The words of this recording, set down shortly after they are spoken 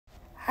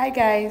Hi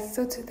guys,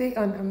 so today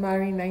on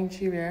Amari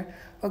Nigeria,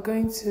 we're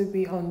going to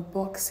be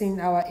unboxing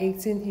our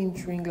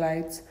 18-inch ring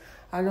light,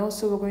 and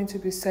also we're going to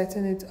be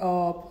setting it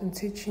up and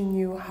teaching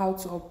you how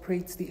to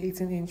operate the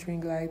 18-inch ring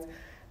light.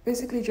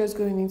 Basically just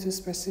going into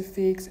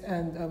specifics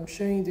and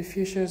showing you the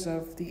features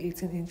of the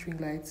 18-inch ring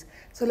lights.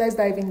 So let's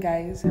dive in,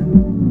 guys.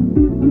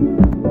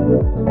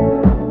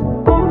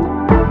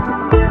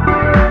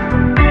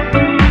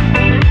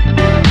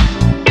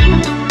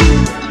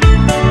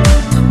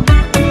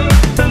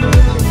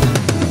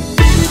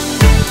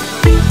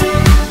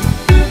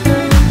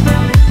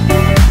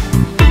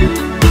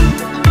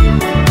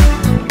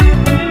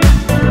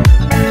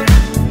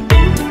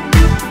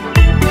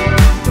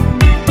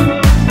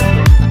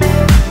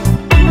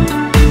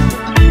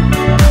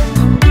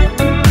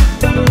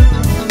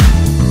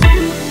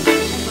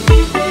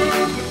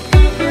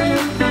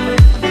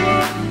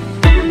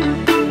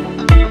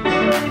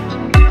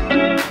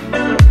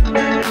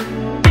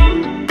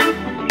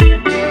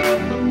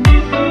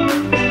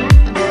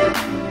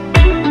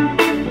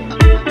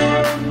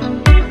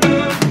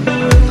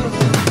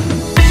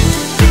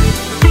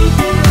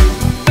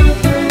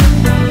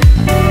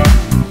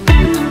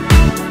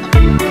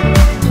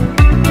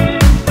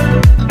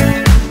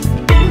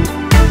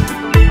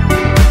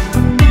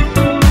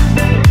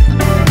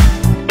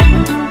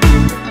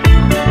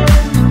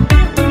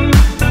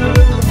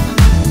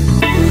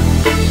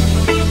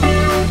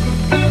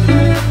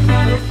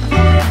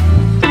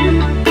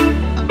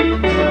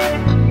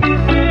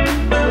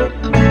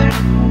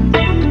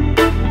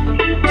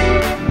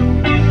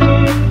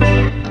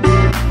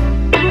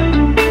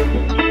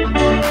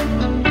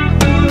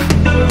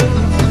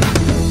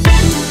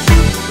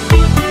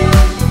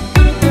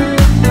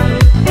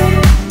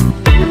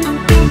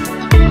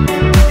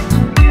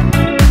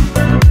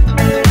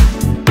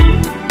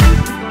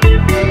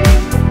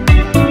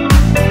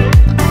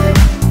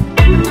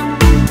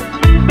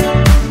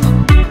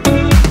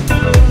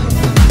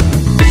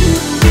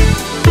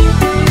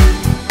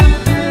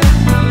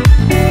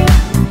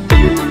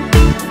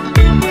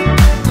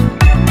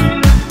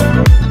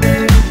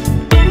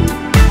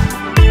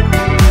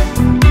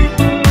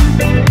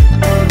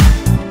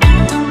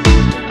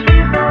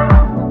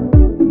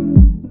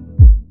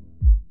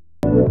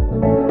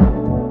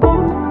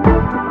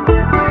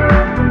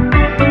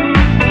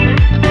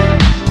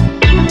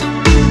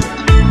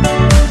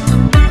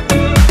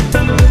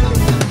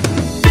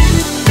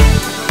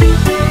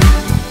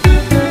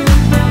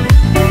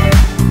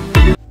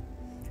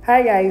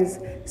 Hi guys,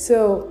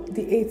 so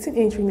the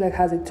 18-inch ring light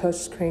has a touch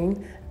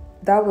screen.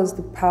 That was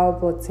the power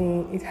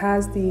button. It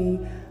has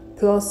the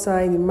plus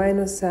sign, the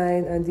minus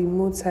sign, and the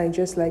mode sign,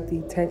 just like the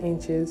 10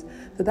 inches.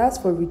 So that's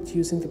for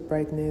reducing the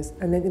brightness.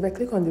 And then if I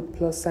click on the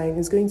plus sign,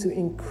 it's going to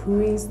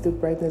increase the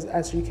brightness,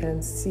 as you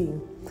can see.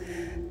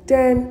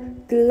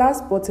 Then the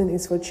last button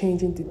is for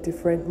changing the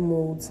different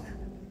modes,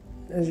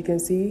 as you can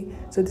see.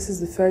 So this is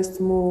the first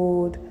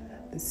mode,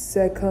 the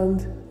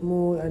second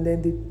mode, and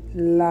then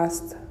the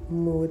last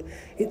mode.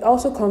 It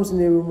also comes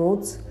in a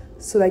remote,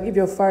 so like if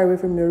you're far away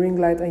from your ring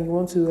light and you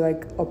want to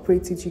like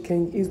operate it, you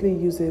can easily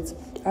use it.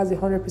 As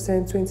 100%,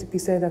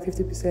 20%, and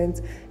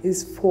 50%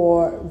 is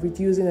for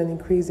reducing and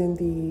increasing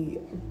the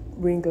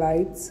ring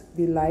lights,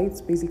 the lights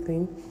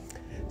basically.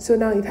 So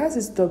now it has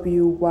this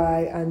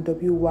WY and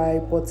WY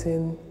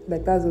button,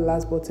 like that's the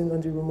last button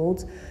on the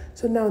remote.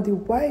 So now the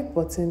Y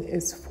button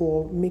is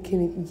for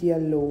making it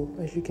yellow.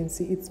 As you can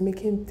see, it's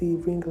making the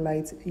ring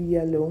light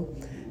yellow.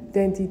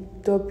 Then the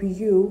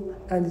W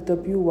and the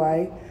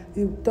WY,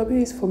 the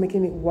W is for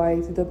making it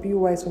white, the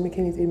WY is for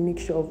making it a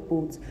mixture of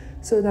both.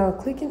 So now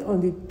clicking on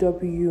the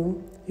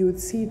W, you would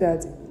see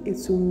that it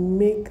will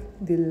make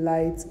the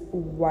light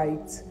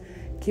white,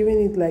 giving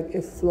it like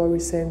a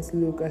fluorescent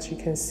look, as you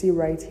can see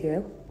right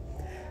here.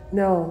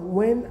 Now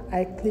when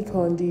I click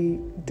on the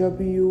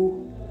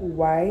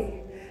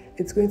WY,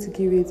 it's going to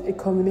give it a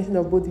combination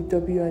of both the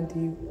W and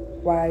the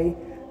Y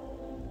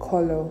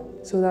color.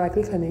 So now I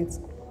click on it,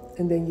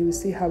 and then you will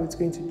see how it's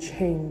going to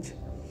change.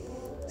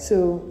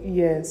 So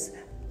yes,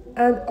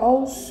 and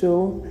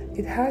also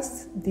it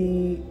has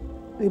the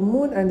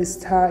moon and the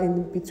star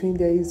in between.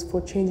 There is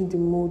for changing the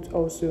mode,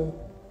 also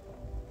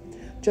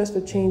just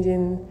for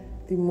changing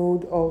the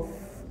mode of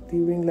the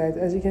ring light.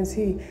 As you can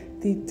see,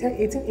 the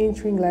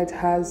 18-inch ring light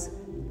has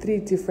 3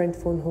 different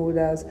phone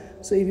holders,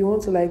 so if you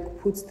want to like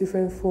put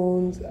different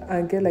phones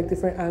and get like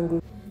different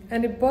angles.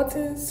 And the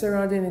buttons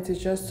surrounding it is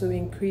just to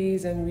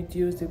increase and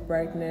reduce the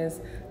brightness,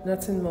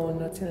 nothing more,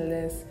 nothing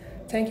less.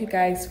 Thank you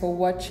guys for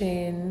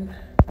watching.